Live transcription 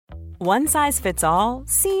One size fits all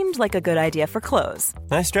seemed like a good idea for clothes.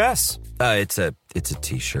 Nice dress. It's a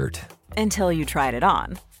t-shirt. Until you tried it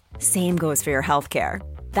on. Same goes for your healthcare.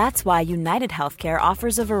 That's why United Healthcare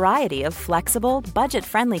offers a variety of flexible,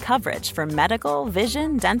 budget-friendly coverage for medical,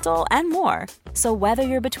 vision, dental, and more. So whether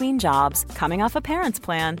you're between jobs, coming off a parent's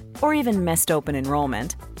plan, or even missed open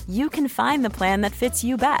enrollment, you can find the plan that fits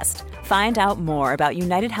you best. Find out more about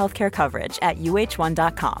United Healthcare coverage at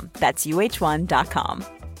uh1.com. That's uh1.com.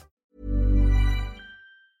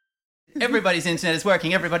 Everybody's internet is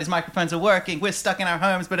working. Everybody's microphones are working. We're stuck in our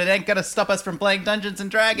homes, but it ain't gonna stop us from playing Dungeons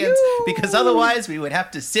and Dragons, because otherwise we would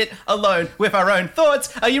have to sit alone with our own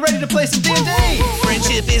thoughts. Are you ready to play some D&D?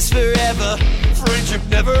 Friendship is forever. Friendship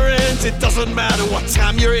never ends. It doesn't matter what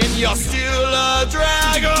time you're in. You're still a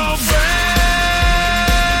dragon friend.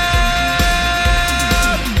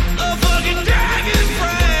 A fucking dragon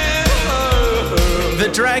friend. The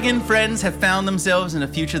Dragon Friends have found themselves in a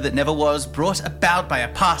future that never was, brought about by a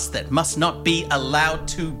past that must not be allowed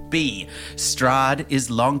to be. Strahd is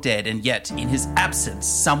long dead, and yet, in his absence,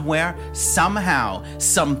 somewhere, somehow,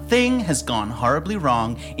 something has gone horribly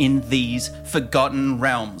wrong in these forgotten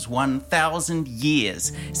realms. 1,000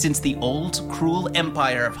 years since the old, cruel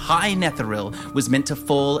empire of High Netheril was meant to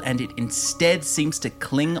fall, and it instead seems to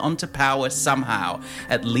cling onto power somehow,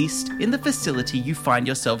 at least in the facility you find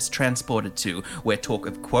yourselves transported to, where talk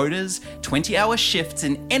of quotas, 20-hour shifts,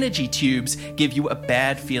 and energy tubes give you a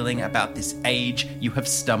bad feeling about this age you have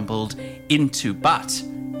stumbled into. But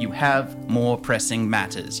you have more pressing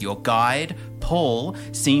matters. Your guide, Paul,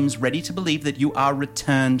 seems ready to believe that you are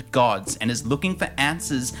returned gods and is looking for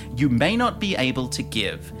answers you may not be able to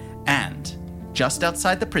give. And just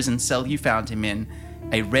outside the prison cell you found him in,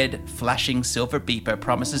 a red, flashing silver beeper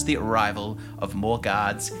promises the arrival of more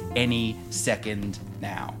guards any second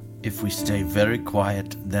now. If we stay very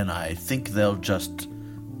quiet, then I think they'll just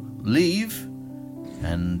leave,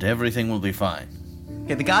 and everything will be fine.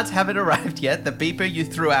 Okay, the guards haven't arrived yet. The beeper you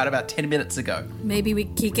threw out about 10 minutes ago. Maybe we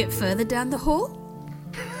kick it further down the hall?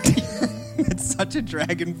 It's such a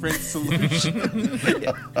Dragon Friend solution.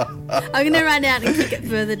 I'm going to run out and kick it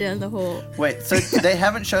further down the hall. Wait, so they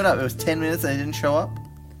haven't showed up? It was 10 minutes and they didn't show up?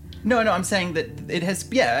 No, I'm saying that it has,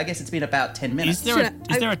 I guess it's been about 10 minutes.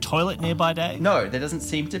 Is there a toilet nearby, Dave? No, there doesn't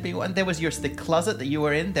seem to be one. There was the closet that you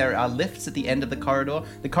were in. There are lifts at the end of the corridor.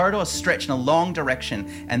 The corridor is stretched in a long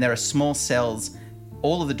direction, and there are small cells.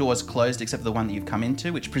 All of the doors closed except for the one that you've come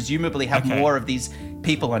into, which presumably have more of these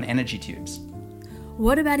people on energy tubes.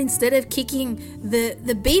 What about instead of kicking the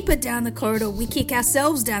beeper down the corridor, we kick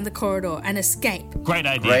ourselves down the corridor and escape? Great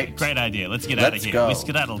idea. Great idea. Let's get out of here. Go. We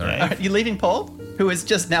skedaddle, Dave. Right, you leaving Paul, who has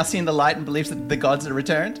just now seen the light and believes that the gods are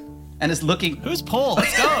returned, and is looking... Who's Paul?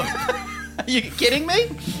 Let's go. Are you kidding me?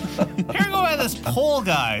 Hearing about this Paul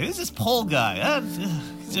guy. Who's this Paul guy?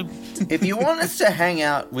 If you want us to hang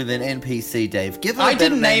out with an NPC, Dave, give him I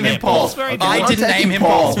didn't name him Paul. I didn't name him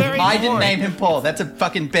Paul. I didn't name him Paul. That's a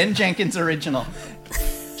fucking Ben Jenkins original.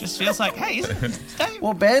 Just feels like, hey, isn't Dave?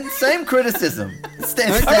 Well, Ben, same criticism.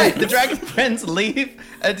 Okay, the Dragon Friends leave.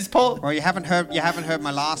 It's Paul. Well, you haven't heard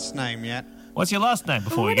my last name yet. What's your last name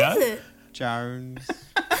before we go? What is it? Jones.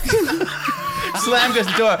 Slam goes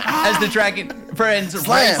the door as the Dragon Friends race.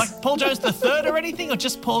 Like Paul Jones the Third or anything, or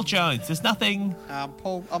just Paul Jones? There's nothing. I'm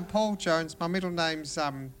Paul Jones. My middle name's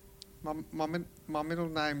my middle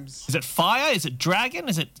name's. Is it Fire? Is it Dragon?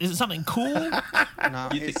 Is it something cool? No,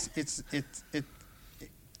 it's.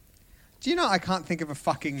 Do you know I can't think of a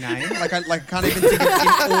fucking name? I can't even think of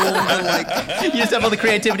all the You just have all the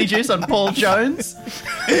creativity juice on Paul Jones.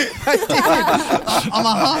 I'm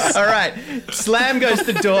a husk. All right, Slam goes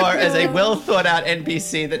to the door as a well thought out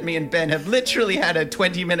NPC that me and Ben have literally had a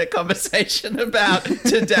 20-minute conversation about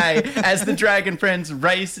today. As the Dragon Friends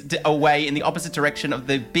race away in the opposite direction of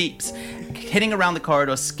the beeps, heading around the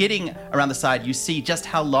corridor, skidding around the side, you see just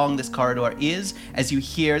how long this corridor is as you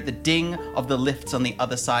hear the ding of the lifts on the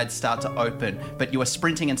other side start to open. But you are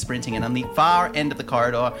sprinting, and on the far end of the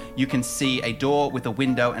corridor, you can see a door with a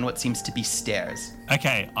window and what seems to be stairs.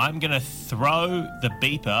 Okay, I'm going to throw the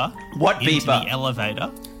beeper into beeper? the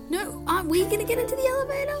elevator. No, aren't we going to get into the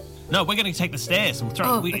elevator? No, we're going to take the stairs. We'll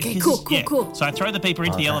throw, okay, cool. So I throw the beeper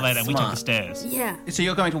into the elevator and we take the stairs. Yeah. So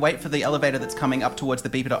you're going to wait for the elevator that's coming up towards the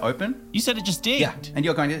beeper to open? You said it just did. Yeah, and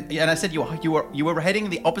you're going to... And I said you were heading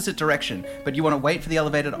in the opposite direction, but you want to wait for the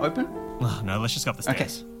elevator to open? Oh, no, let's just go up the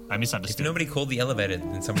stairs. Okay. I misunderstood. If nobody called the elevator,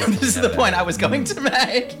 then someone... This is the point I was going to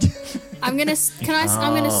make. I'm gonna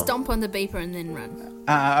stomp on the beeper and then run.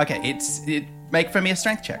 Okay, make for me a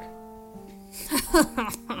strength check.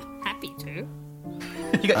 Happy to.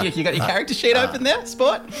 You got your character sheet open there,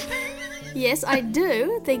 Sport? Yes, I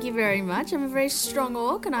do. Thank you very much. I'm a very strong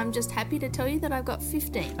orc, and I'm just happy to tell you that I've got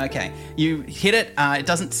 15. Okay, you hit it. It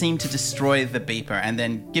doesn't seem to destroy the beeper, and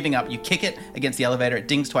then giving up, you kick it against the elevator. It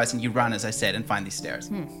dings twice, and you run, as I said, and find these stairs.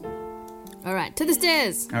 All right, to the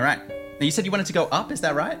stairs. All right. Now, you said you wanted to go up. Is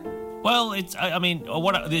that right? Well, it's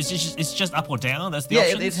just up or down. That's the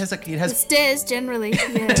options. It The has stairs, generally.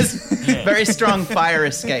 Yeah. very strong fire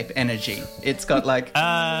escape energy. It's got like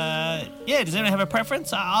Yeah. Does anyone have a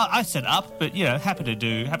preference? I said up, but happy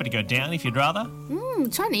to go down if you'd rather.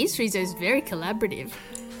 Chinese freezer is very collaborative.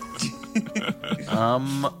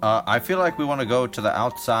 I feel like we want to go to the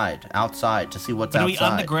outside to see what's But outside. are we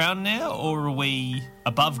underground now, or are we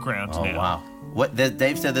above ground now? Oh, wow. What?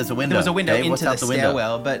 Dave said there's a window. there was a window Dave, what's into the out the window?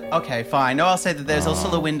 stairwell, but okay, fine. No, I'll say that there's also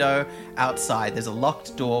a window outside. There's a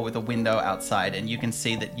locked door with a window outside, and you can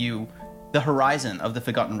see that the horizon of the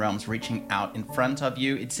Forgotten Realms reaching out in front of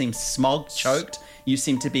you. It seems smog-choked. You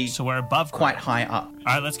seem to be So we're above quite ground. high up.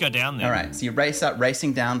 All right, let's go down there. All right, so you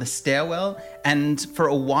racing down the stairwell, and for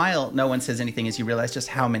a while, no one says anything as you realize just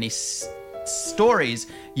how many stories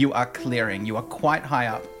you are clearing. You are quite high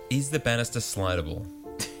up. Is the banister slidable?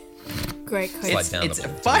 Great question. Slide down It's the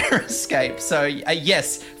a fire escape, so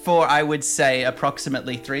yes, for I would say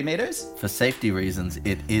approximately 3 meters. For safety reasons,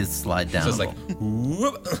 it is slide down. So it's like,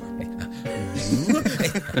 whoop.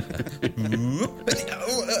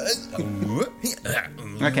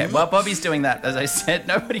 Okay, while Bobby's doing that, as I said,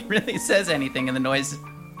 nobody really says anything, and the noise.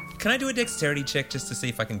 Can I do a dexterity check just to see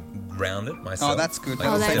if I can ground it myself? Oh, that's good.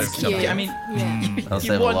 Oh, instead that's of cute. jumping. I mean, Yeah. I'll if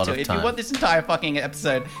save you a want lot to, of if time. you want this entire fucking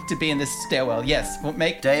episode to be in this stairwell, yes, well,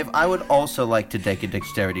 make. Dave, I would also like to take a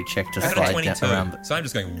dexterity check to I got a slide 22, down around. so I'm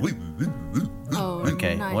just going. Whoop, whoop, whoop. Oh,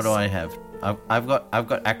 Okay, nice. what do I have? I've got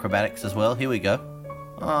acrobatics as well. Here we go.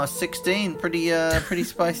 Oh, 16. Pretty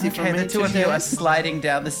spicy for Okay, me. the two of too, you Dave. are sliding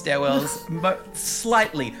down the stairwells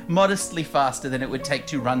modestly faster than it would take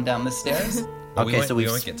to run down the stairs. Well, we Okay, won't- so we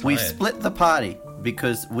won't get we've tired. split the party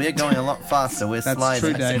because we're going a lot faster. We're That's sliding.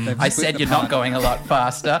 true, Dave. They've I split said the you're not party. going a lot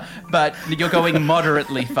faster, but you're going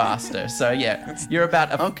moderately faster. So yeah, you're about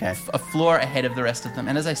a floor ahead of the rest of them.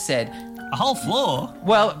 And as I said, A whole floor?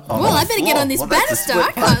 well, Well, I better get on this Well, that's a banister.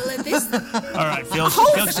 I split can't let this. All right, Phil's whole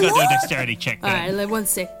just going to do a floor? dexterity check All then. right, like 1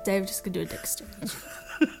 sec. Dave just gonna do a dexterity.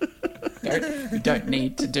 you don't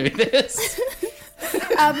need to do this.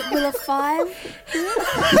 Will a 5?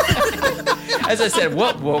 As I said,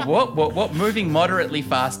 what? Moving moderately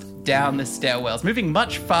fast down the stairwells. Moving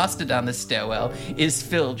much faster down the stairwell is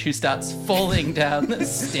Filch, who starts falling down the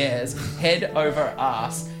stairs, head over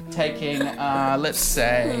ass, taking, let's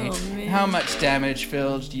say, Oh, man. how much damage,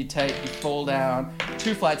 Filch, do you take? You fall down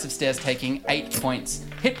 2 flights of stairs, taking 8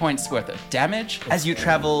 hit points worth of damage. As you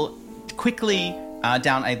travel quickly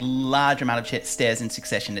down a large amount of stairs in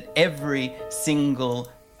succession, at every single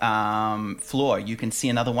floor, you can see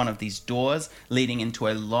another one of these doors leading into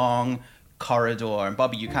a long corridor. And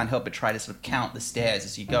Bobby, you can't help but try to sort of count the stairs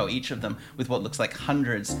as you go, each of them with what looks like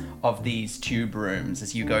hundreds of these tube rooms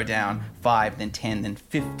as you go down 5, then 10, then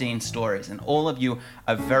 15 stories. And all of you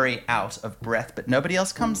are very out of breath, but nobody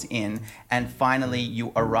else comes in. And finally,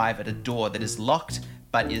 you arrive at a door that is locked,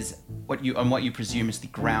 but is what you presume is the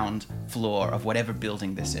ground floor of whatever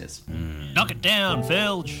building this is. Knock it down,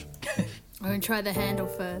 Filch. I'm gonna try the handle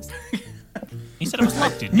first. He said it was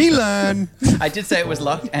locked, didn't he? Milan! I did say it was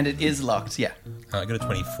locked, and it is locked, yeah. I got a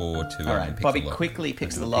 24 to All right, pick Bobby the lock. quickly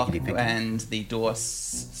picks the lock, and the door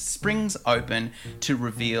springs open to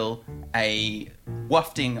reveal a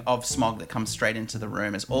wafting of smog that comes straight into the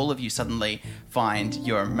room as all of you suddenly find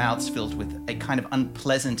your mouths filled with a kind of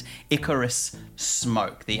unpleasant Icarus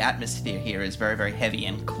smoke. The atmosphere here is very, very heavy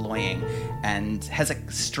and cloying and has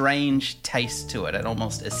a strange taste to it, an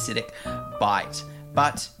almost acidic bite.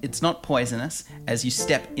 But it's not poisonous. As you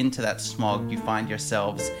step into that smog, you find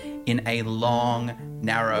yourselves in a long,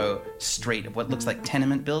 narrow street of what looks like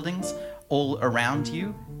tenement buildings all around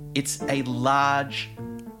you. It's a large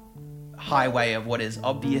highway of what is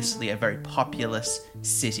obviously a very populous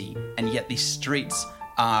city, and yet the streets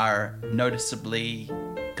are noticeably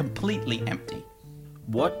completely empty.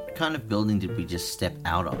 What kind of building did we just step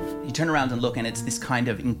out of? You turn around and look, and it's this kind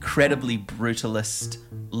of incredibly brutalist,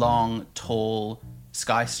 long, tall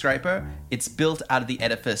skyscraper. It's built out of the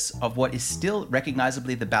edifice of what is still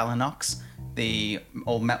recognizably the Balanox, the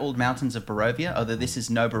old mountains of Barovia, although this is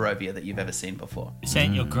no Barovia that you've ever seen before. This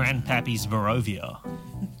ain't your grandpappy's Barovia.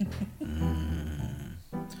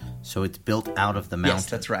 So it's built out of the mountain. Yes,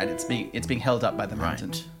 that's right. It's being held up by the mountain.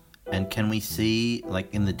 Right. And can we see,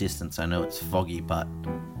 like, in the distance, I know it's foggy, but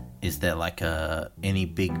is there, like, any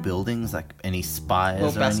big buildings, like any spires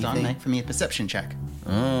Well, or Baston, anything? make for me a perception check.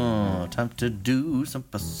 Oh, time to do some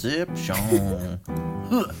perception.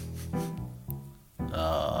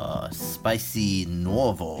 Spicy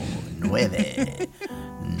nueve.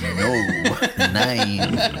 No,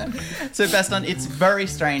 9. So, Baston, it's very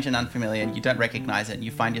strange and unfamiliar, and you don't recognize it, and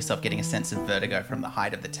you find yourself getting a sense of vertigo from the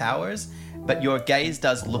height of the towers. But your gaze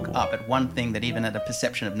does look up at one thing that even at a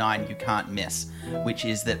perception of 9 you can't miss, which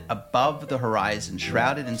is that above the horizon,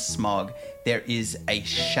 shrouded in smog, there is a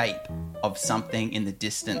shape of something in the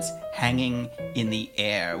distance hanging in the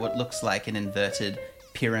air, what looks like an inverted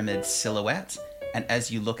pyramid silhouette. And as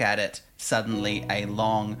you look at it, suddenly a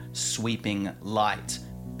long, sweeping light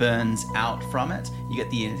burns out from it. You get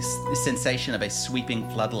the sensation of a sweeping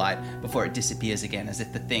floodlight before it disappears again, as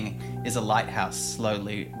if the thing is a lighthouse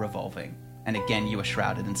slowly revolving. And again, you are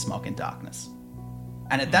shrouded in smog and darkness.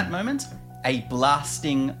 And at that moment, a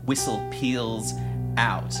blasting whistle peals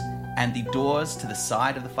out, and the doors to the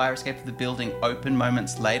side of the fire escape of the building open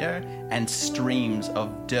moments later, and streams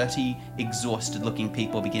of dirty, exhausted-looking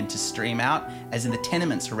people begin to stream out, as in the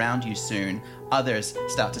tenements around you soon, others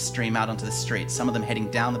start to stream out onto the streets, some of them heading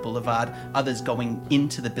down the boulevard, others going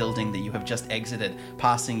into the building that you have just exited,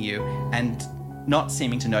 passing you, and not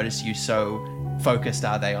seeming to notice you, so focused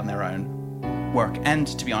are they on their own work, and,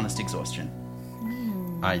 to be honest, exhaustion.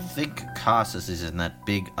 I think Carsus is in that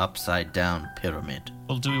big upside-down pyramid.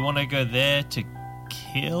 Well, do we want to go there to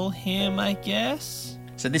kill him, I guess?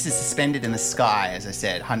 So this is suspended in the sky, as I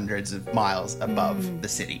said, hundreds of miles above the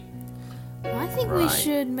city. I think we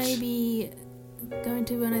should maybe go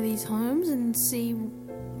into one of these homes and see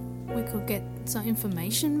we could get some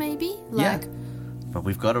information, maybe? Like, But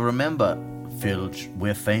we've got to remember, Filch,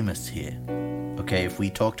 we're famous here. Okay, if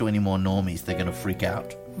we talk to any more normies, they're going to freak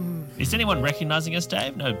out. Is anyone recognizing us,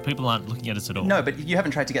 Dave? No, people aren't looking at us at all. No, but you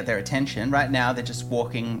haven't tried to get their attention. Right now, they're just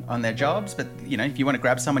walking on their jobs. But, you know, if you want to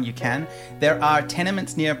grab someone, you can. There are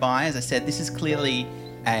tenements nearby. As I said, this is clearly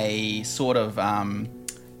a sort of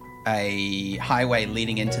a highway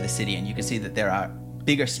leading into the city. And you can see that there are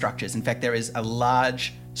bigger structures. In fact, there is a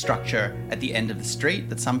large structure at the end of the street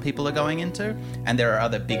that some people are going into. And there are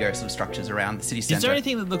other bigger sort of structures around the city centre. Is there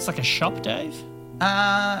anything that looks like a shop, Dave?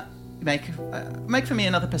 Make for me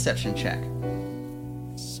another perception check.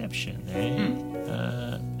 Perception,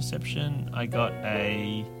 eh? Perception, I got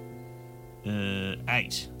a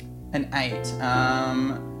 8. An 8.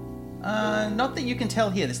 Not that you can tell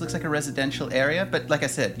here. This looks like a residential area, but like I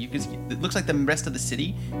said, it looks like the rest of the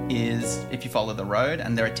city is, if you follow the road,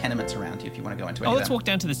 and there are tenements around you if you want to go into any of let's them. walk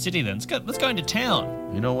down to the city then. Let's go into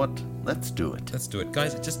town. You know what? Let's do it. Let's do it,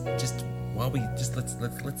 guys. Just while we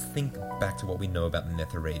let's think back to what we know about the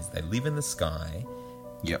Netherese. They live in the sky.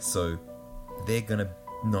 Yep. So they're gonna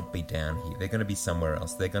not be down here. They're gonna be somewhere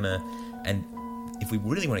else. And if we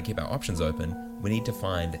really want to keep our options open, we need to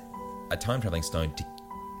find a time traveling stone to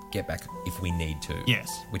get back if we need to.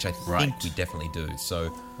 Yes. Which I think we definitely do.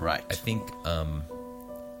 So Right. I think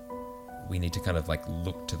we need to kind of like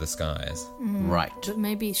look to the skies. Right. but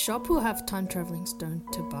maybe shop will have time traveling stone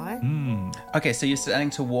to buy. Okay, so you're starting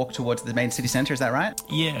to walk towards the main city centre, is that right?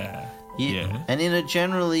 Yeah. And in a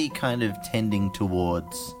generally kind of tending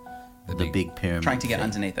towards the big pyramid. Trying to get thing.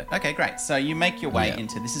 underneath it. Okay, great. So you make your way Yeah.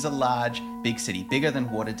 into, this is a large, big city, bigger than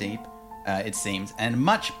Waterdeep, it seems, and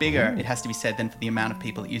much bigger, it has to be said, than for the amount of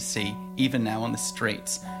people that you see, even now on the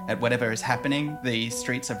streets. At whatever is happening, the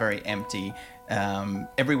streets are very empty.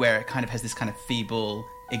 Everywhere it kind of has this kind of feeble,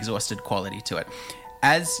 exhausted quality to it.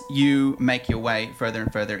 As you make your way further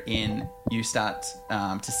and further in, you start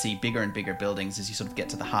to see bigger and bigger buildings as you sort of get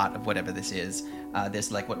to the heart of whatever this is.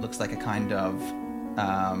 There's like what looks like a kind of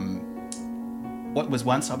what was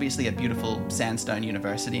once obviously a beautiful sandstone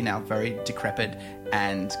university, now very decrepit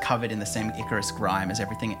and covered in the same Icarus grime as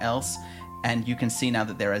everything else. And you can see now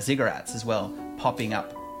that there are ziggurats as well popping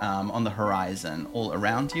up on the horizon all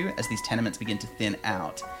around you as these tenements begin to thin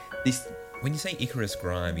out. When you say Icarus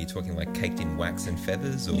grime, are you talking like caked in wax and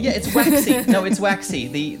feathers? Or? Yeah, it's waxy. No, it's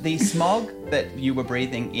waxy. The smog that you were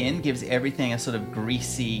breathing in gives everything a sort of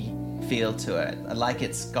greasy feel to it, like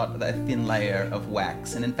it's got a thin layer of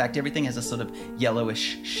wax. And in fact, everything has a sort of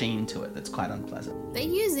yellowish sheen to it that's quite unpleasant. They're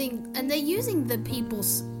using the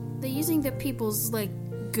people's like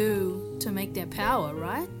goo to make their power,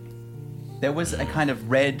 right? There was a kind of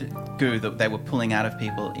red goo that they were pulling out of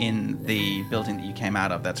people in the building that you came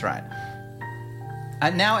out of, that's right.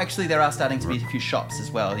 And now actually there are starting to be a few shops as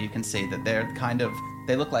well. You can see that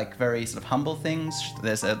they look like very sort of humble things.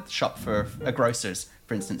 There's a shop for a grocer's,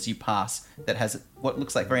 for instance, you pass that has what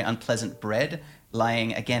looks like very unpleasant bread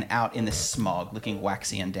lying again out in the smog, looking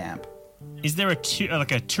waxy and damp. Is there a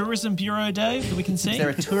tourism bureau, Dave, that we can see? Is there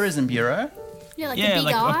a tourism bureau? Yeah, like a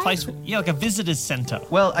big eye. a place. Yeah, like a visitor's centre.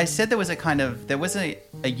 Well, I said there was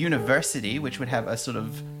a university which would have a sort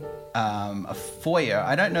of a foyer.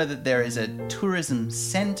 I don't know that there is a tourism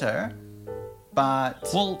centre, but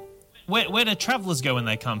Well, where do travellers go when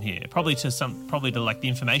they come here? Probably to like the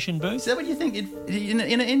information booth. is that what you think?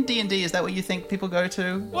 In D&D, is that what you think people go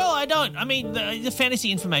to? Well, I don't. I mean, the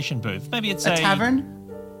fantasy information booth. Maybe it's A tavern?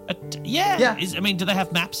 Yeah. Yeah. Do they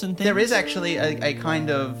have maps and things? There is actually a kind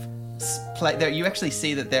of there. You actually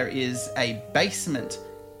see that there is a basement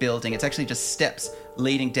building. It's actually just steps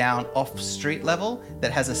leading down off street level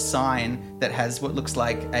that has a sign that has what looks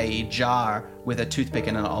like a jar with a toothpick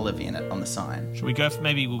and an olive in it on the sign. Should we go?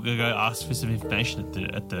 Maybe we'll go ask for some information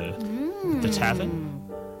at the tavern.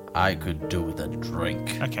 I could do with a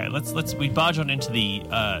drink. Okay, we barge on into the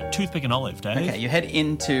toothpick and olive, Dave. Okay, you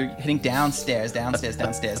heading downstairs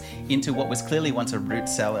into what was clearly once a root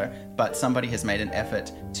cellar, but somebody has made an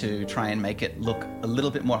effort to try and make it look a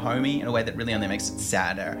little bit more homey in a way that really only makes it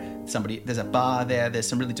sadder. There's a bar there, there's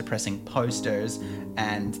some really depressing posters,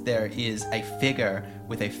 and there is a figure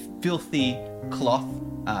with a filthy cloth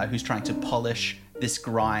who's trying to polish this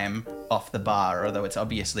grime off the bar, although it's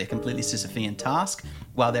obviously a completely Sisyphean task,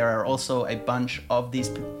 while there are also a bunch of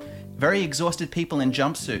these very exhausted people in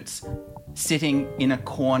jumpsuits sitting in a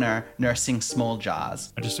corner nursing small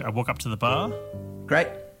jars. I walk up to the bar. Great.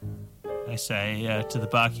 I say to the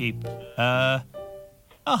barkeep, oh,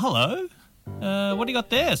 hello. What do you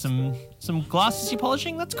got there? Some glasses you're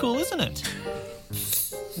polishing? That's cool, isn't it?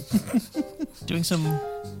 Doing some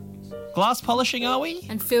glass polishing, are we?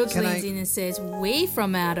 And Filch leans in and says, "We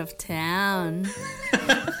from out of town."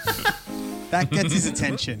 That gets his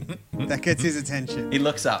attention. He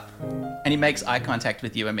looks up and he makes eye contact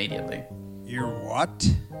with you immediately. You're what?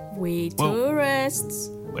 We tourists.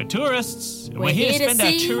 We're tourists. We're here to spend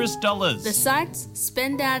our tourist dollars. The sights,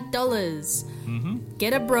 spend our dollars. Mm-hmm.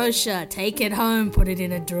 Get a brochure, take it home, put it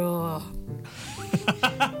in a drawer.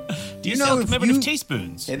 Do you sell commemorative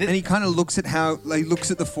teaspoons? And he kind of looks at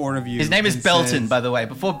the four of you. His name is Belton, by the way.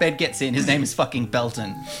 Before Bed gets in, his name is fucking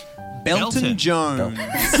Belton. Belton Jones.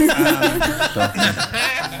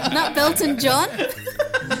 Not Belton John?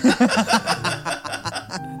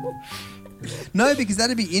 No, because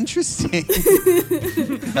that'd be interesting.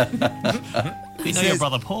 We know your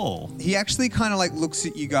brother Paul. He actually kind of looks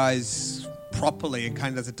at you guys properly and kind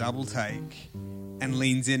of does a double take and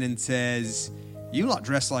leans in and says, "You lot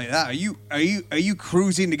dressed like that. Are you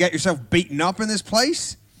cruising to get yourself beaten up in this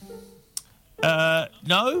place?"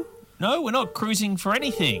 No, we're not cruising for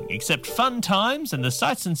anything except fun times and the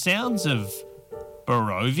sights and sounds of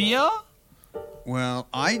Barovia. Well,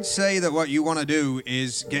 I'd say that what you want to do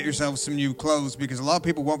is get yourself some new clothes because a lot of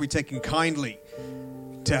people won't be taking kindly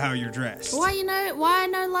to how you're dressed. Why I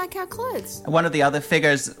no like our clothes? One of the other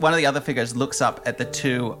figures looks up at the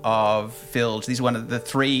two of Filge. These are one of the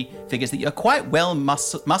three figures that are quite well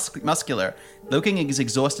muscular, looking as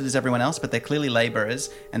exhausted as everyone else, but they're clearly laborers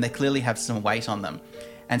and they clearly have some weight on them.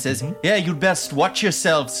 And says, "Yeah, you'd best watch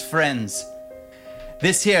yourselves, friends.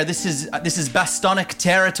 This is Bastonic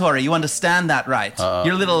territory. You understand that, right?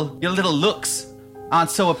 Your little looks aren't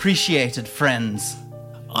so appreciated, friends."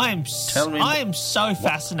 I am so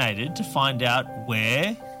fascinated to find out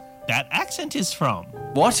where that accent is from.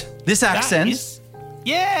 What? This accent?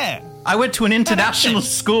 Yeah. I went to an international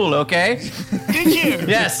school, okay? Did you?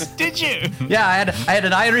 Yes. Did you? Yeah, I had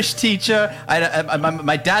an Irish teacher.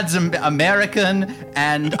 My dad's American,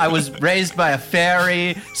 and I was raised by a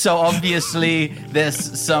fairy, so obviously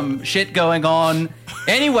there's some shit going on.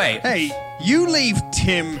 Anyway. Hey, you leave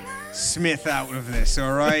Tim Smith out of this,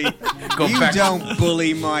 all right? Don't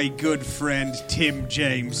bully my good friend Tim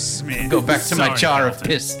James Smith. Go back to my jar of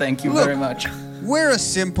piss. Thank you very much. We're a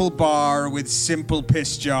simple bar with simple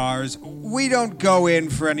piss jars. We don't go in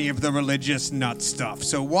for any of the religious nut stuff.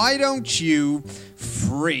 So why don't you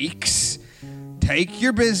freaks take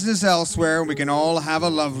your business elsewhere and we can all have a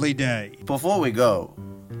lovely day. Before we go,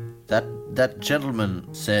 that gentleman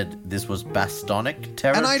said this was Bastonic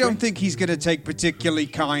territory. And I don't think he's going to take particularly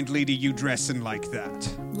kindly to you dressing like that.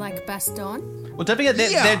 Like Baston? Well, don't forget,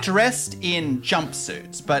 they're dressed in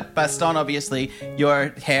jumpsuits, but Baston, obviously,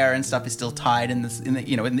 your hair and stuff is still tied in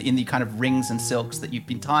the kind of rings and silks that you've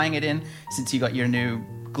been tying it in since you got your new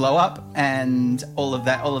glow up, and all of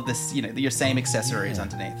this, your same accessories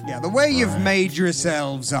underneath. Yeah, the way you've made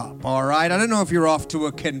yourselves up, all right? I don't know if you're off to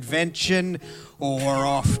a convention or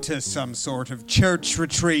off to some sort of church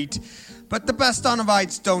retreat, but the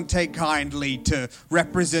Bastonovites don't take kindly to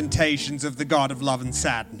representations of the god of love and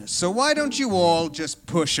sadness. So why don't you all just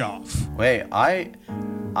push off? Wait, I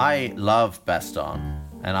love Baston,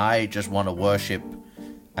 and I just want to worship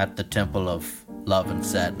at the temple of Love and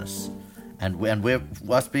Sadness. And we're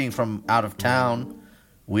us being from out of town,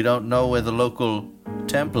 we don't know where the local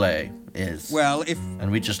temple is. Well,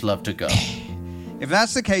 and we just love to go. If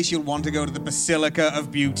that's the case, you'll want to go to the Basilica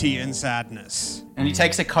of Beauty and Sadness. And he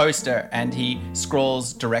takes a coaster and he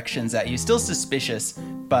scrolls directions at you, still suspicious,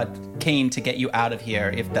 but keen to get you out of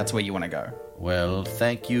here if that's where you want to go. Well,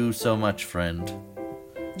 thank you so much, friend.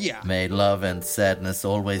 Yeah. May love and sadness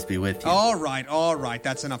always be with you. All right.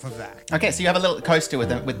 That's enough of that. Okay, so you have a little coaster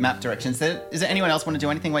with map directions. Is there anyone else want to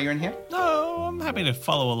do anything while you're in here? No, I'm happy to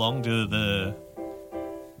follow along to the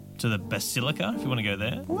Basilica if you want to go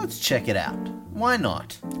there. Well, let's check it out. Why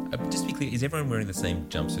not? Just to be clear, is everyone wearing the same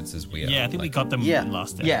jumpsuits as we are? Yeah, I think we got them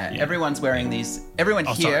last day. Yeah, everyone's wearing these. Everyone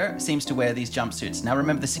here seems to wear these jumpsuits. Now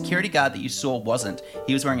remember, the security guard that you saw wasn't.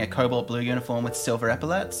 He was wearing a cobalt blue uniform with silver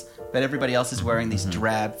epaulets, but everybody else is wearing these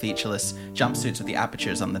drab, featureless jumpsuits with the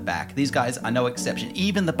apertures on the back. These guys are no exception.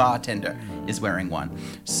 Even the bartender is wearing one.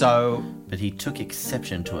 So... But he took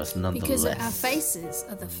exception to us nonetheless. Because our faces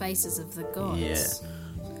are the faces of the gods. Yeah.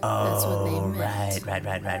 That's what they meant. Right.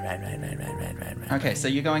 Okay, so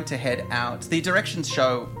you're going to head out. The directions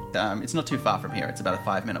show it's not too far from here. It's about a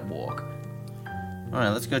 5-minute walk. All right,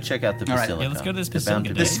 let's go check out the All right. Basilica. Yeah, let's go to this They're bound Basilica.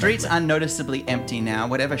 to The be streets lovely. are noticeably empty now.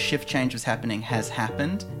 Whatever shift change was happening has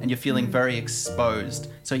happened, and you're feeling very exposed.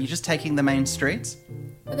 So you're just taking the main streets?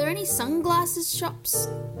 Are there any sunglasses shops?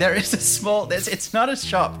 There is a small... It's not a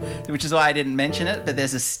shop, which is why I didn't mention it, but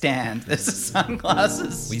there's a stand. There's a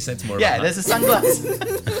sunglasses... Will you say some more Yeah, about there's a sunglasses...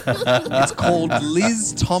 It's called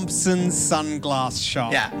Liz Thompson's Sunglass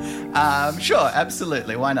Shop. Yeah, sure,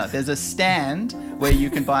 absolutely. Why not? There's a stand where you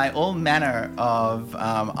can buy all manner of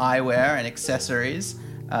eyewear and accessories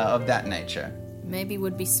of that nature. Maybe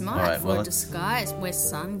would be smart All right, for well, a let's- disguise. Wear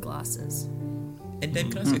sunglasses. And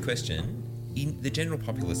Dave, can I ask you a question? In the general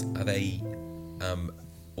populace, are they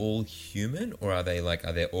all human, or are there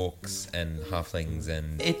orcs and halflings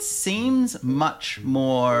and... It seems much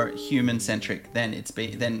more human-centric than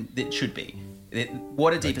it should be.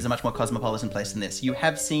 Waterdeep is a much more cosmopolitan place than this. You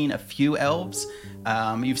have seen a few elves.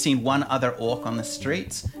 You've seen one other orc on the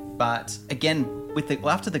streets. But again,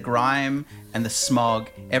 after the grime and the smog,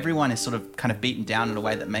 everyone is sort of kind of beaten down in a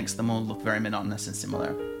way that makes them all look very monotonous and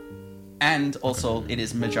similar. And also, it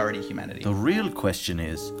is majority humanity. The real question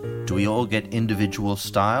is, do we all get individual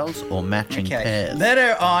styles or matching pairs?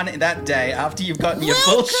 Later on that day, after you've gotten your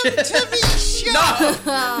bullshit... To the show!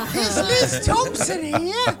 Is Liz Thompson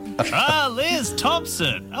here? Ah, Liz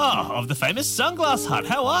Thompson. Oh, of the famous Sunglass Hut.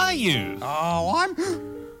 How are you? Oh, I'm...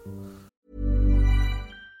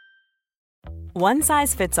 One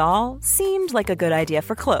size fits all seemed like a good idea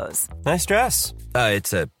for clothes. Nice dress.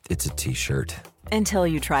 It's a t-shirt. Until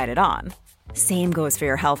you tried it on. Same goes for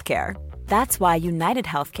your healthcare. That's why United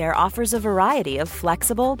Healthcare offers a variety of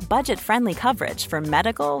flexible, budget-friendly coverage for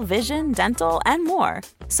medical, vision, dental, and more.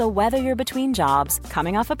 So whether you're between jobs,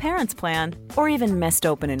 coming off a parent's plan, or even missed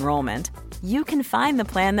open enrollment, you can find the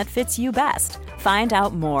plan that fits you best. Find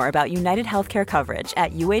out more about United Healthcare coverage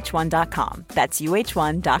at uh1.com. That's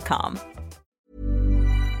uh1.com.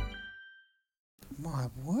 My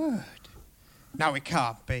word. No, it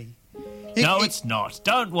can't be. No, it's not.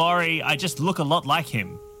 Don't worry. I just look a lot like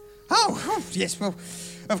him. Oh, yes, well,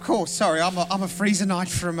 of course. Sorry, I'm a freezer knight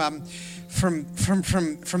from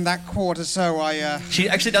that quarter, so I... She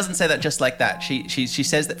actually doesn't say that just like that. She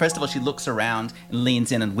says that, first of all, she looks around and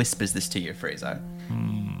leans in and whispers this to you, Friezo.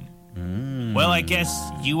 Well, I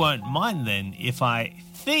guess you won't mind then if I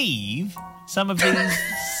thieve some of these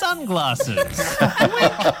sunglasses.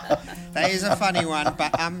 That is a funny one,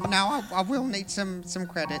 but now I will need some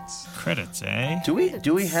credits. Credits, eh? Do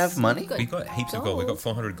we have money? We got heaps of gold. We got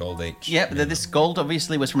 400 gold each. Yep, this gold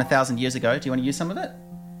obviously was from 1,000 years ago. Do you want to use some of it?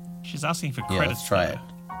 She's asking for Yeah, credits. let's try though. it.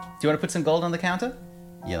 Do you want to put some gold on the counter?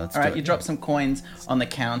 Yeah, let's All do right, it. you drop some coins on the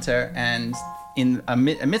counter, and in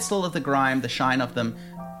amidst all of the grime, the shine of them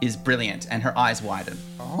is brilliant, and her eyes widen.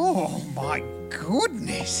 Oh, my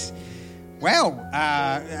goodness. Well,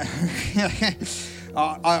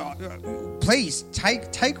 please,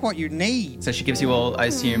 take what you need. So she gives you all, I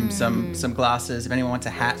assume, some glasses. If anyone wants a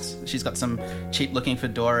hat, she's got some cheap-looking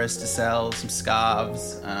fedoras to sell, some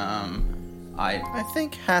scarves. I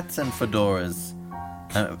think hats and fedoras...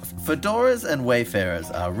 fedoras and wayfarers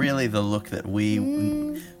are really the look that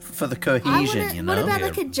we... For the cohesion, you know? What about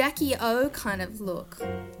like a Jackie O kind of look?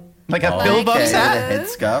 Like a Oh, pillbox okay, hat? with a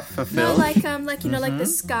headscarf for Phil. No, like you know, like the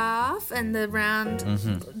scarf and the round.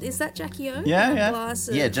 Is that Jackie O? Yeah, yeah.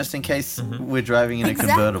 Glasses. Yeah, just in case we're driving in a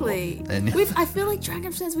convertible. Exactly. And I feel like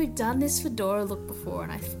Dragon Friends, we've done this fedora look before,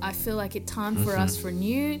 and I feel like it's time for us for a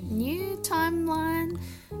new timeline,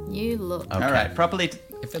 new look. Okay. All right, properly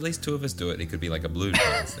If at least two of us do it, it could be like a blue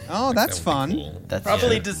dance thing. Oh, Like, that's that would fun. be cool. That's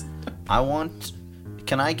Probably true. just.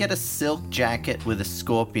 Can I get a silk jacket with a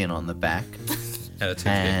scorpion on the back And a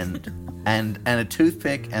toothpick. and a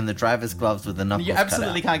toothpick and the driver's gloves with the knuckles You cut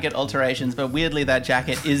absolutely out? can't get alterations, but weirdly that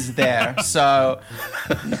jacket is there. So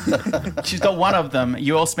she's got one of them.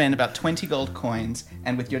 You all spend about 20 gold coins,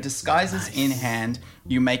 and with your disguises in hand,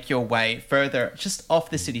 you make your way further just off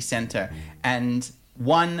the city center. And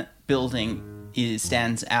one building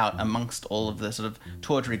stands out amongst all of the sort of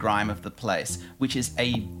tawdry grime of the place, which is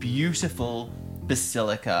a beautiful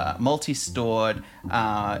basilica, multi-stored,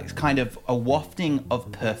 kind of a wafting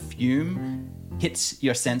of perfume hits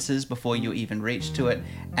your senses before you even reach to it,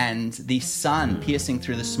 and the sun piercing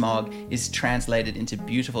through the smog is translated into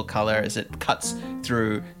beautiful color as it cuts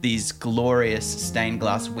through these glorious stained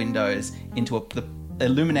glass windows into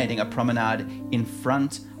illuminating a promenade in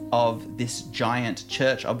front of this giant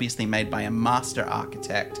church, obviously made by a master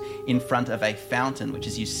architect, in front of a fountain, which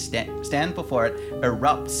as you stand before it,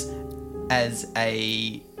 erupts as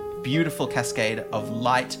a beautiful cascade of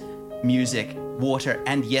light, music, water,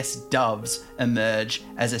 and yes, doves emerge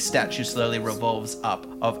as a statue slowly revolves up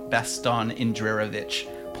of Baston Indrirovich,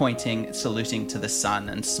 pointing, saluting to the sun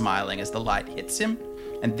and smiling as the light hits him.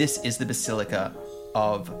 And this is the Basilica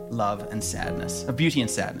of Love and Sadness, of Beauty and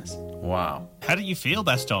Sadness. Wow. How do you feel,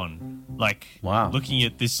 Baston? Like, Wow. looking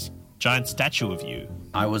at this giant statue of you.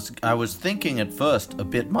 I was thinking at first a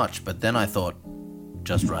bit much, but then I thought,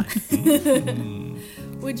 just right.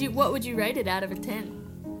 What would you rate it out of a 10?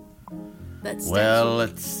 That's Well,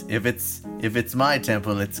 if it's my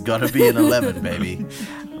temple, it's got to be an 11, baby.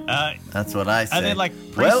 That's what I say. Are there like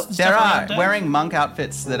Well, priests and there stuff are around there? wearing monk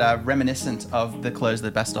outfits that are reminiscent of the clothes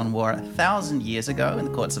that Baston wore 1,000 years ago in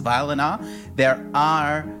the courts of Vailinar. There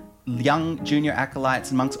are young junior acolytes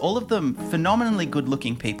and monks, all of them phenomenally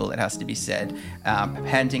good-looking people, it has to be said,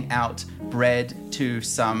 handing out bread to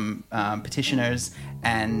some petitioners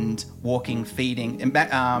and feeding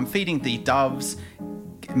the doves,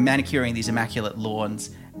 manicuring these immaculate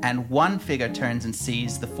lawns. And one figure turns and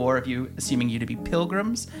sees the four of you, assuming you to be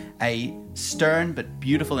pilgrims, a stern but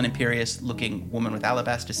beautiful and imperious-looking woman with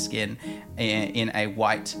alabaster skin in a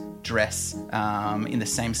white dress in the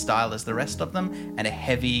same style as the rest of them, and a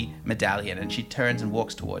heavy medallion. And she turns and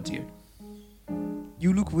walks towards you.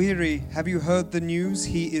 You look weary. Have you heard the news?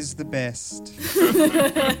 He is the best.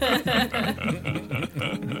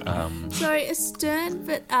 Sorry, a stern,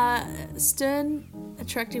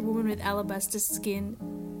 attractive woman with alabaster skin.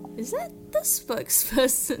 Is that the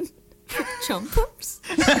spokesperson for Chompums?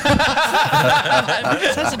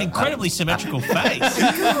 This has an incredibly symmetrical face.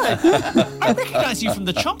 I recognise you from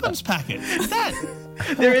the Chompums packet. Who's that?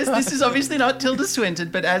 This is obviously not Tilda Swinton,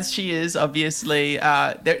 but as she is, obviously,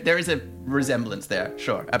 there is a resemblance there.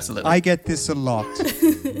 Sure, absolutely. I get this a lot.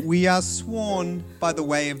 We are sworn by the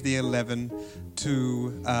way of the 11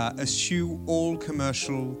 to eschew all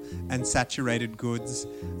commercial and saturated goods.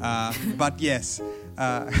 But yes,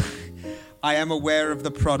 I am aware of the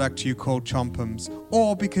product you call Chompums,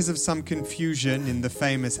 or because of some confusion in the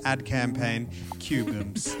famous ad campaign,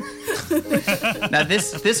 Cubums. Now,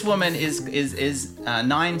 this woman is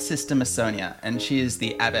Nine Sister Masonia, and she is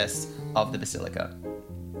the abbess of the Basilica.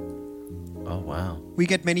 Oh, wow. We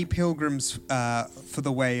get many pilgrims for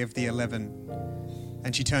the way of the 11.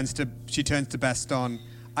 And she turns to Baston.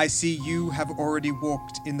 I see you have already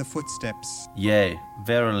walked in the footsteps. Yea,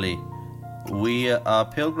 verily. We are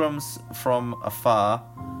pilgrims from afar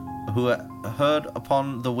who heard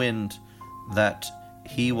upon the wind that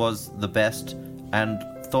he was the best and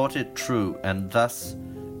thought it true, and thus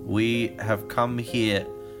we have come here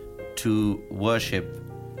to worship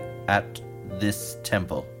at this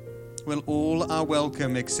temple. Well, all are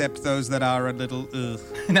welcome except those that are a little ugh.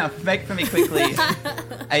 Now, make for me quickly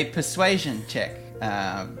a persuasion check,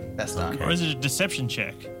 Baston. Or is it a deception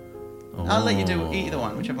check? I'll let you do either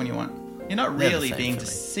one, whichever one you want. You're not They're the really same being for me.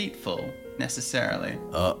 deceitful, necessarily.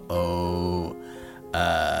 Uh-oh.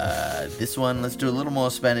 This one, let's do a little more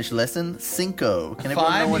Spanish lesson. Cinco. Can everyone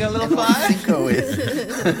Five? know You got a little what five? Cinco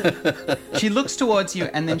is? She looks towards you,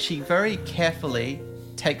 and then she very carefully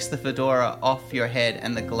takes the fedora off your head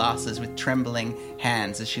and the glasses with trembling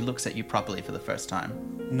hands as she looks at you properly for the first time.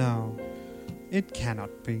 No, it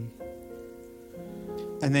cannot be.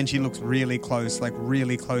 And then she looks really close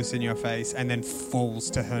in your face, and then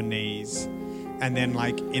falls to her knees. And then,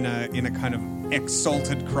 like, in a kind of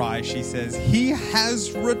exalted cry, she says, "He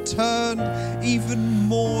has returned, even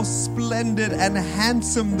more splendid and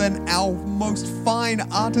handsome than our most fine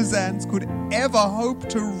artisans could ever hope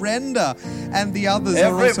to render." And the others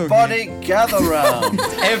are also Everybody here. gather round.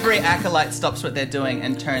 Every acolyte stops what they're doing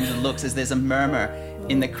and turns and looks as there's a murmur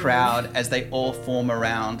in the crowd as they all form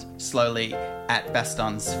around slowly at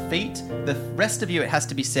Baston's feet. The rest of you, it has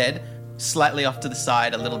to be said, slightly off to the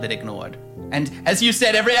side, a little bit ignored. And as you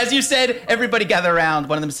said, everybody gather around.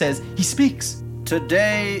 One of them says, he speaks.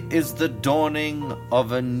 Today is the dawning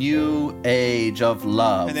of a new age of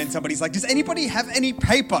love. And then somebody's like, does anybody have any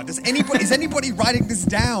paper? Is anybody writing this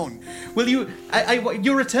down? Will you,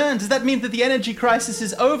 your return, does that mean that the energy crisis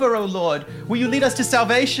is over, O Lord? Will you lead us to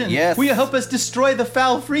salvation? Yes. Will you help us destroy the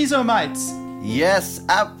foul Friezomites? Yes,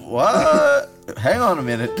 what? Hang on a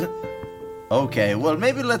minute. Okay, well,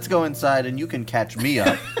 maybe let's go inside and you can catch me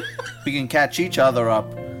up. We can catch each other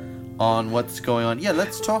up on what's going on. Yeah,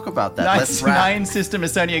 let's talk about that. Let's wrap. Nine Sister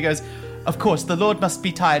Masonia goes, of course, the Lord must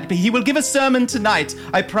be tired, but he will give a sermon tonight.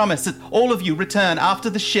 I promise that all of you return after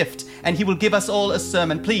the shift, and he will give us all a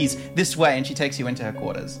sermon. Please, this way. And she takes you into her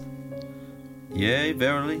quarters. Yea,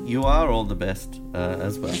 verily, you are all the best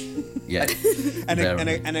as well. Yeah. and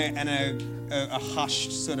a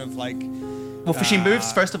hushed sort of like... Well, she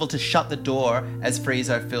moves, first of all, to shut the door as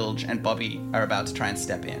Friezo, Filge, and Bobby are about to try and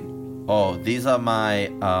step in. Oh, these are my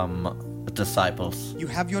disciples. You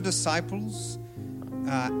have your disciples,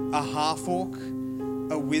 a half-orc,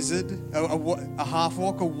 a wizard, a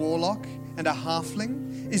half-orc, a warlock, and a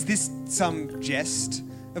halfling. Is this some jest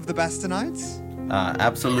of the Bastonites?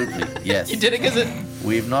 Absolutely, yes. You did it because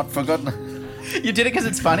We've not forgotten... You did it because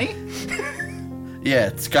it's funny? Yeah,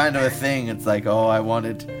 it's kind of a thing. It's like,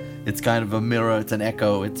 it's kind of a mirror, it's an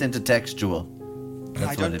echo, it's intertextual.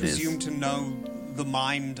 That's I don't what it is. presume to know the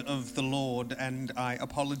mind of the Lord, and I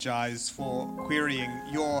apologize for querying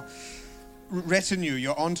your retinue,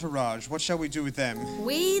 your entourage. What shall we do with them?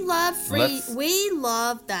 We love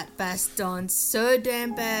that Baston so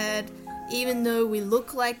damn bad, even though we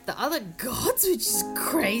look like the other gods, which is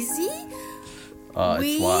crazy.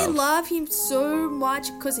 We love him so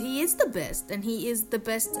much because he is the best, and he is the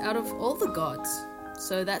best out of all the gods.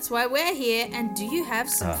 So that's why we're here. And do you have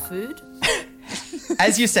some food?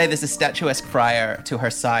 As you say, there's a statuesque friar to her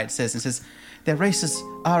side, says, their races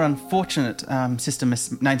are unfortunate, Nine Sister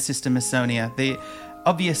Masonia.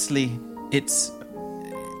 Obviously, it's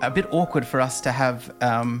a bit awkward for us to have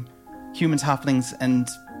humans, halflings, and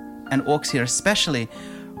orcs here, especially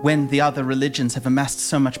when the other religions have amassed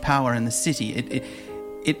so much power in the city.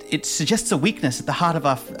 It suggests a weakness at the heart of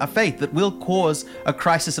our faith that will cause a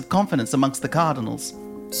crisis of confidence amongst the cardinals.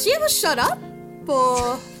 She ever shut up?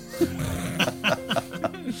 Or...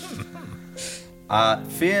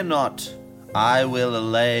 Fear not. I will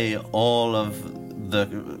allay all of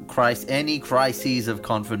any crises of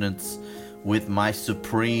confidence with my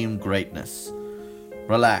supreme greatness.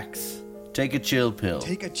 Relax. Take a chill pill.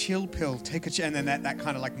 And then that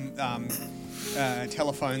kind of like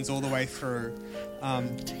telephones all the way through.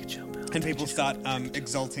 Take a chill pill. And people start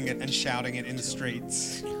exalting it and shouting it in the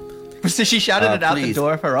streets. So she shouted it out please. the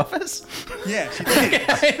door of her office? Yeah, she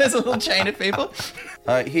did. There's a little chain of people.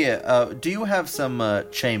 Do you have some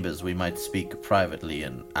chambers we might speak privately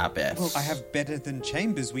in Abbess? Well, I have better than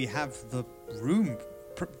chambers. We have the room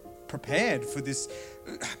prepared for this.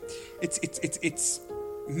 It's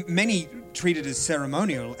many treat it as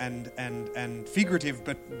ceremonial and figurative,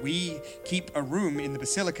 but we keep a room in the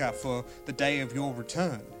basilica for the day of your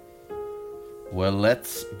return. Well,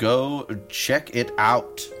 let's go check it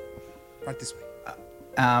out. Right this way.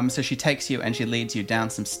 So she takes you and she leads you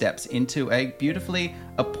down some steps into a beautifully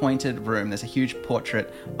appointed room. There's a huge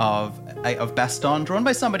portrait of Baston, drawn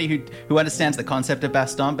by somebody who understands the concept of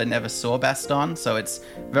Baston but never saw Baston. So it's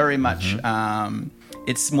very much,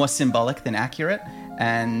 it's more symbolic than accurate.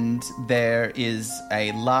 And there is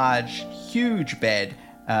a large, huge bed,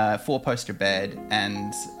 4-poster bed,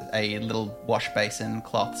 and a little wash basin,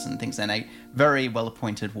 cloths and things, and a very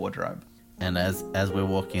well-appointed wardrobe. And as we're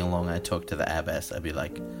walking along, I talk to the abbess. I'd be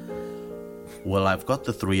like, well, I've got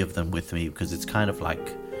the 3 of them with me because it's kind of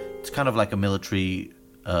like a military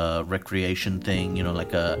recreation thing,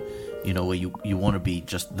 like a, where you want to be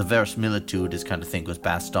just the verisimilitude is kind of thing, because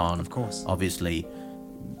Baston, of course, obviously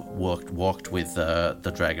walked with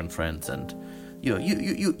the dragon friends, and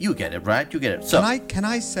you get it, right? You get it. So can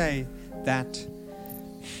I say that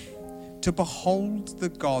to behold the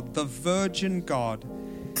God, the virgin God,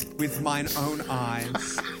 with mine own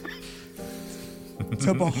eyes,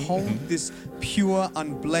 to behold this pure,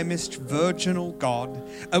 unblemished, virginal God,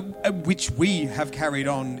 which we have carried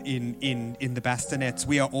on in the Bastonets.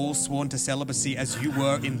 We are all sworn to celibacy as you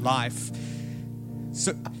were in life.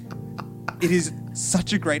 So it is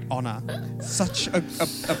such a great honor, such a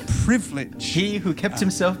privilege. He who kept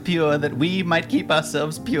himself pure that we might keep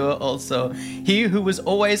ourselves pure also. He who was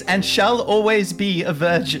always and shall always be a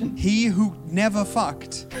virgin. He who never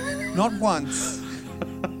fucked, not once,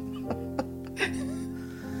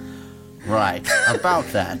 Right, about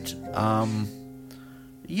that.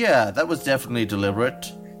 Yeah, that was definitely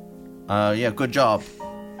deliberate. Yeah, good job.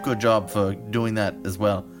 Good job for doing that as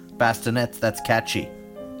well. Bastonets, that's catchy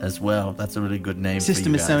as well. That's a really good name Sister for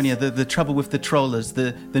you guys. Missonia, the trouble with the trollers,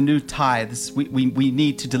 the new tithes, we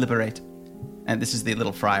need to deliberate. And this is the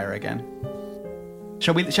little friar again.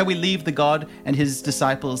 Shall we leave the god and his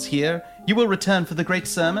disciples here? You will return for the great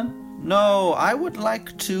sermon? No, I would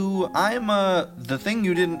like to... The thing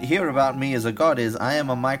you didn't hear about me as a god is I am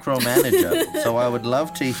a micromanager. So I would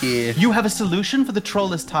love to hear... You have a solution for the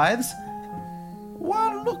trollers' tithes?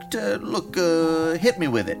 Well, hit me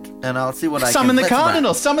with it, and I'll see what I can... Summon the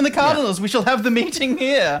cardinals! Yeah. We shall have the meeting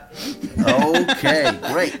here! Okay,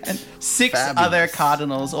 great. And 6 other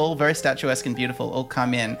cardinals, all very statuesque and beautiful, all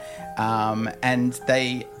come in. And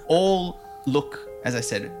they all look, as I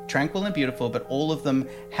said, tranquil and beautiful, but all of them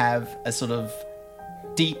have a sort of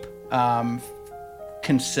deep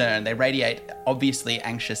concern. They radiate, obviously,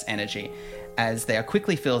 anxious energy as they are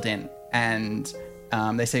quickly filled in. And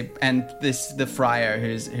they say, and the friar,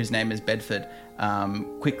 whose name is Bedford,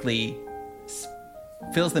 quickly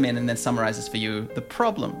fills them in and then summarizes for you the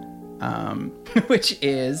problem, which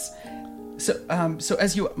is, so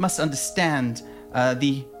as you must understand,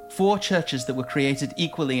 the 4 churches that were created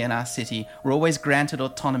equally in our city were always granted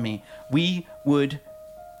autonomy. We would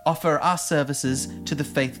offer our services to the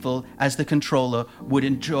faithful as the controller would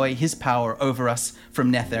enjoy his power over us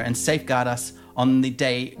from Nether and safeguard us on the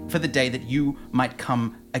day that you might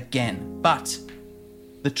come again. But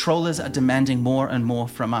the trollers are demanding more and more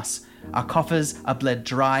from us. Our coffers are bled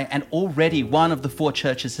dry, and already one of the 4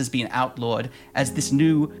 churches has been outlawed as this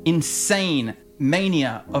new insane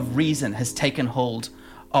mania of reason has taken hold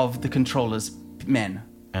of the controller's men.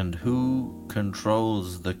 And who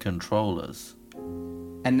controls the controllers?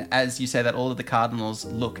 And as you say that, all of the cardinals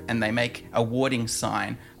look and they make a warding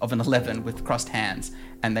sign of an 11 with crossed hands,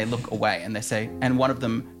 and they look away and they say, and one of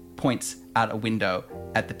them points out a window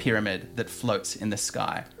at the pyramid that floats in the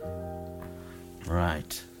sky.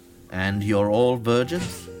 Right. And you're all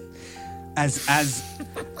virgins?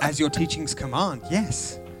 As your teachings command,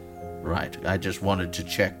 yes. Right. I just wanted to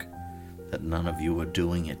check that none of you were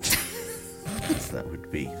doing it. Because that would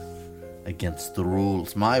be against the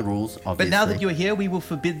rules. My rules, obviously. But now that you are here, we will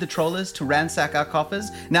forbid the trollers to ransack our coffers.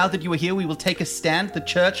 Now that you are here, we will take a stand. The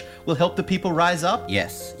church will help the people rise up.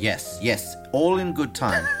 Yes. All in good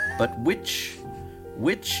time. But which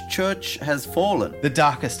church has fallen? The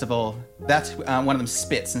darkest of all. That's one of them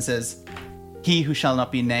spits and says, "He who shall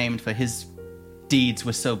not be named, for his deeds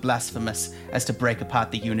were so blasphemous as to break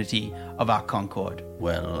apart the unity of our concord."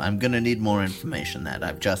 Well, I'm gonna need more information than that.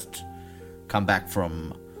 I've just come back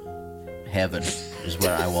from heaven, is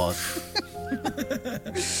where I was.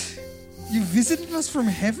 You visited us from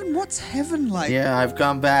heaven? What's heaven like? Yeah, I've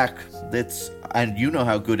come back. And you know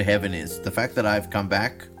how good heaven is. The fact that I've come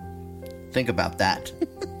back, think about that.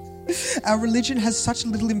 Our religion has such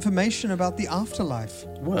little information about the afterlife.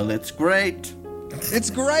 Well, it's great. It's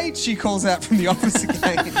great, she calls out from the office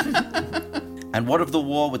again. And what of the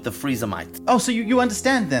war with the Freezermites? Oh, so you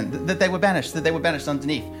understand then that they were banished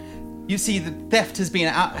underneath. You see, the theft has been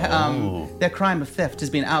their crime of theft has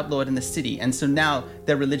been outlawed in the city, and so now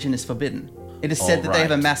their religion is forbidden. It is said that they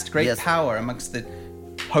have amassed great power amongst the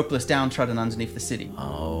hopeless downtrodden underneath the city.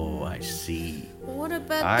 Oh, I see. What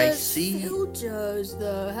about those villagers,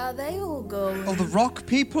 though? How they all go? Oh, the rock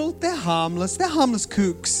people? They're harmless. They're harmless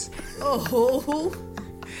kooks. Oh.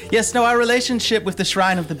 Yes, no, our relationship with the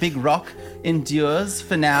Shrine of the Big Rock endures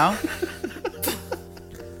for now.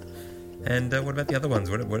 And what about the other ones?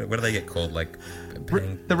 What do they get called? Like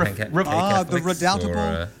the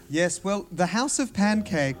Redoubtable. Yes, well, the House of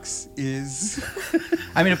Pancakes is...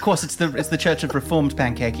 I mean, of course, it's the Church of Reformed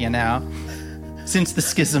Pancakia now, since the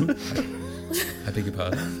schism. I beg your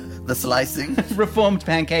pardon? The slicing? Reformed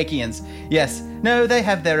Pancakians. Yes. No, they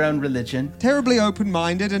have their own religion. Terribly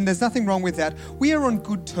open-minded, and there's nothing wrong with that. We are on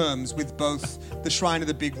good terms with both the Shrine of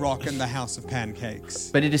the Big Rock and the House of Pancakes.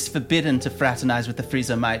 But it is forbidden to fraternize with the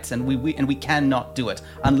Freezermites, and we cannot do it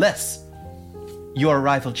unless your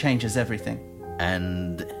arrival changes everything.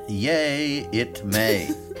 And yea, it may.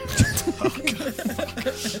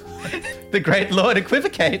 The great Lord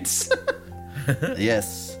equivocates.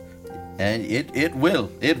 Yes. And it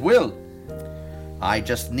will. It will. I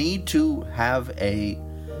just need to have a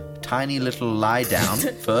tiny little lie down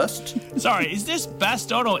first. Sorry, is this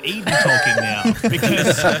Baston or Eden talking now?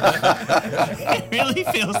 Because it really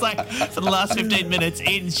feels like for the last 15 minutes,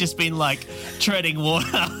 Eden's just been like treading water.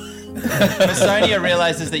 Masonia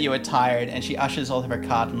realizes that you are tired, and she ushers all of her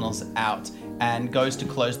cardinals out and goes to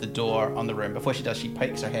close the door on the room. Before she does, she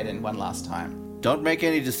pokes her head in one last time. don't make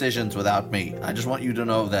any decisions without me. I just want you to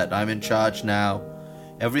know that I'm in charge now.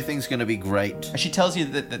 Everything's going to be great. She tells you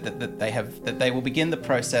that they will begin the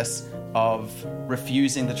process of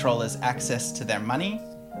refusing the Trollers access to their money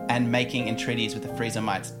and making entreaties with the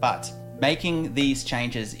Freezermites, but making these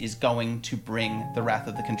changes is going to bring the wrath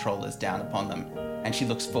of the Controllers down upon them. And she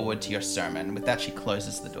looks forward to your sermon. With that, she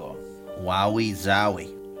closes the door. Wowie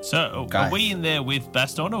zowie. So, Guys. are we in there with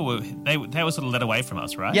Baston, or they were sort of led away from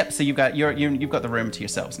us, right? Yep. So you've got the room to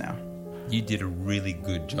yourselves now. You did a really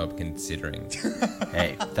good job considering.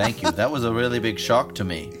 Hey, thank you. That was a really big shock to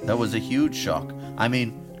me. That was a huge shock. I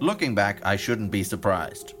mean, looking back, I shouldn't be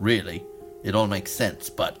surprised. Really. It all makes sense,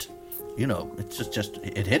 but, you know, it's just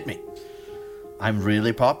it hit me. I'm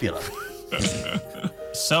really popular.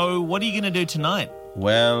 So, what are you going to do tonight?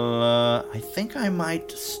 Well, I think I might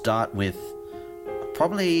start with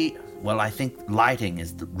I think lighting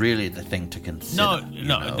is really the thing to consider.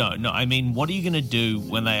 No. I mean, what are you going to do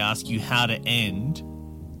when they ask you how to end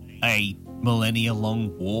a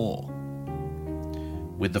millennia-long war?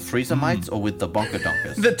 With the Freezermites or with the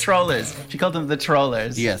Bonkadonkers? The Trollers. She called them the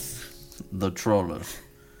Trollers. Yes, the Trollers.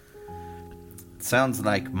 Sounds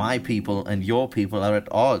like my people and your people are at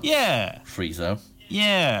odds. Yeah. Freezer.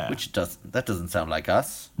 Yeah. That doesn't sound like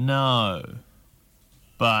us. No.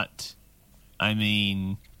 But, I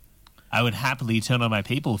mean, I would happily turn on my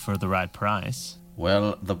people for the right price.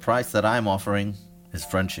 Well, the price that I'm offering is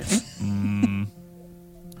friendship.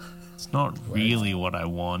 It's not really what I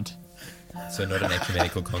want. So not an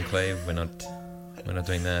ecumenical conclave? We're not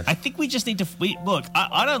doing that? I think we just need to... Look,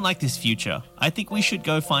 I don't like this future. I think we should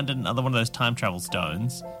go find another one of those time travel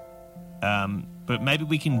stones. But maybe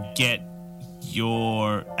we can get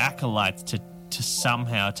your acolytes to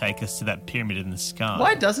somehow take us to that pyramid in the sky.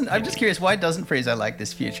 I'm just curious, why doesn't Friezo like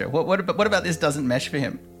this future? What about this doesn't mesh for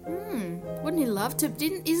him? Wouldn't he love to?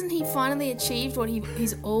 Isn't he finally achieved what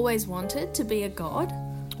he's always wanted, to be a god?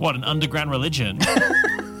 What, an underground religion?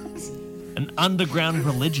 An underground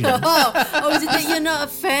religion? Oh, is it that you're not a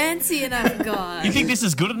fancy enough god? You think this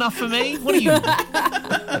is good enough for me? What are you...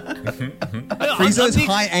 Friezo's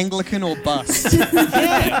high Anglican or bust.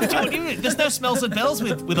 Yeah, there's no smells and bells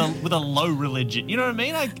with a low religion. You know what I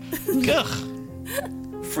mean?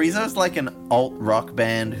 Friezo's like an alt-rock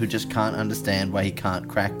band who just can't understand why he can't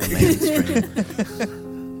crack the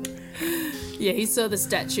mainstream. Yeah, he saw the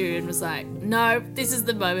statue and was like, no, this is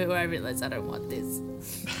the moment where I realised I don't want this.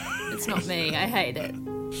 It's not me. I hate it.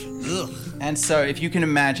 Ugh. And so, if you can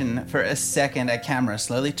imagine for a second a camera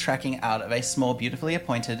slowly tracking out of a small, beautifully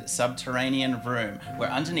appointed subterranean room where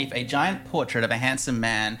underneath a giant portrait of a handsome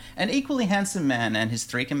man, an equally handsome man and his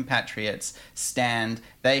three compatriots stand,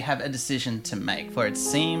 they have a decision to make. For it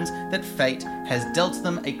seems that fate has dealt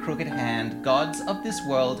them a crooked hand, gods of this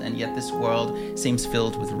world, and yet this world seems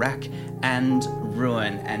filled with wrack and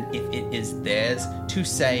ruin. And if it is theirs to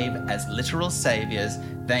save as literal saviors,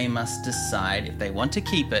 they must decide if they want to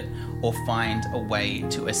keep it or find a way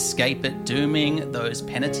to escape it, dooming those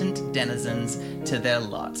penitent denizens to their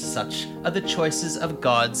lot. Such are the choices of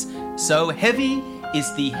gods. So heavy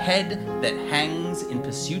is the head that hangs in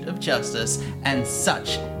pursuit of justice, and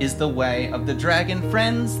such is the way of the dragon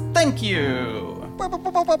friends. Thank you.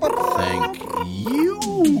 Thank you.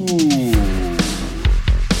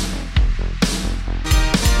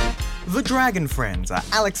 The Dragon Friends are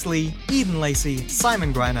Alex Lee, Eden Lacey,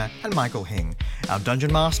 Simon Greiner, and Michael Hing. Our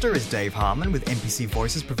Dungeon Master is Dave Harmon, with NPC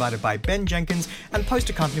voices provided by Ben Jenkins and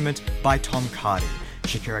post-accompaniment by Tom Cardy.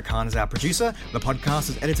 Shakira Khan is our producer. The podcast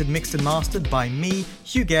is edited, mixed, and mastered by me,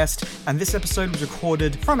 Hugh Guest, and this episode was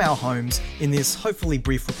recorded from our homes in this hopefully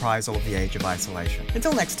brief reprisal of the Age of Isolation.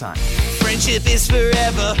 Until next time. Friendship is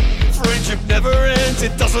forever. Friendship never ends.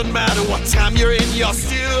 It doesn't matter what time you're in. You're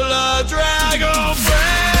still a dragon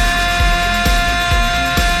friend.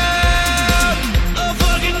 A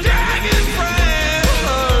fucking dragon friend.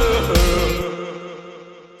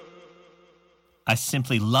 I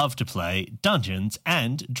simply love to play Dungeons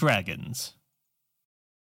and Dragons.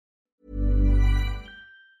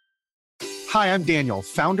 Hi, I'm Daniel,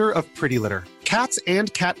 founder of Pretty Litter. Cats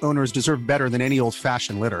and cat owners deserve better than any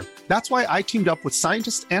old-fashioned litter. That's why I teamed up with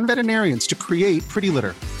scientists and veterinarians to create Pretty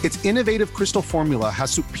Litter. Its innovative crystal formula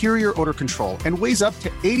has superior odor control and weighs up to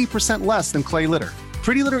 80% less than clay litter.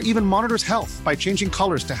 Pretty Litter even monitors health by changing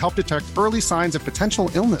colors to help detect early signs of potential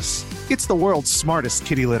illness. It's the world's smartest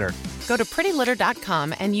kitty litter. Go to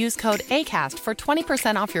prettylitter.com and use code ACAST for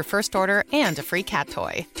 20% off your first order and a free cat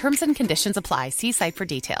toy. Terms and conditions apply. See site for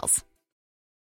details.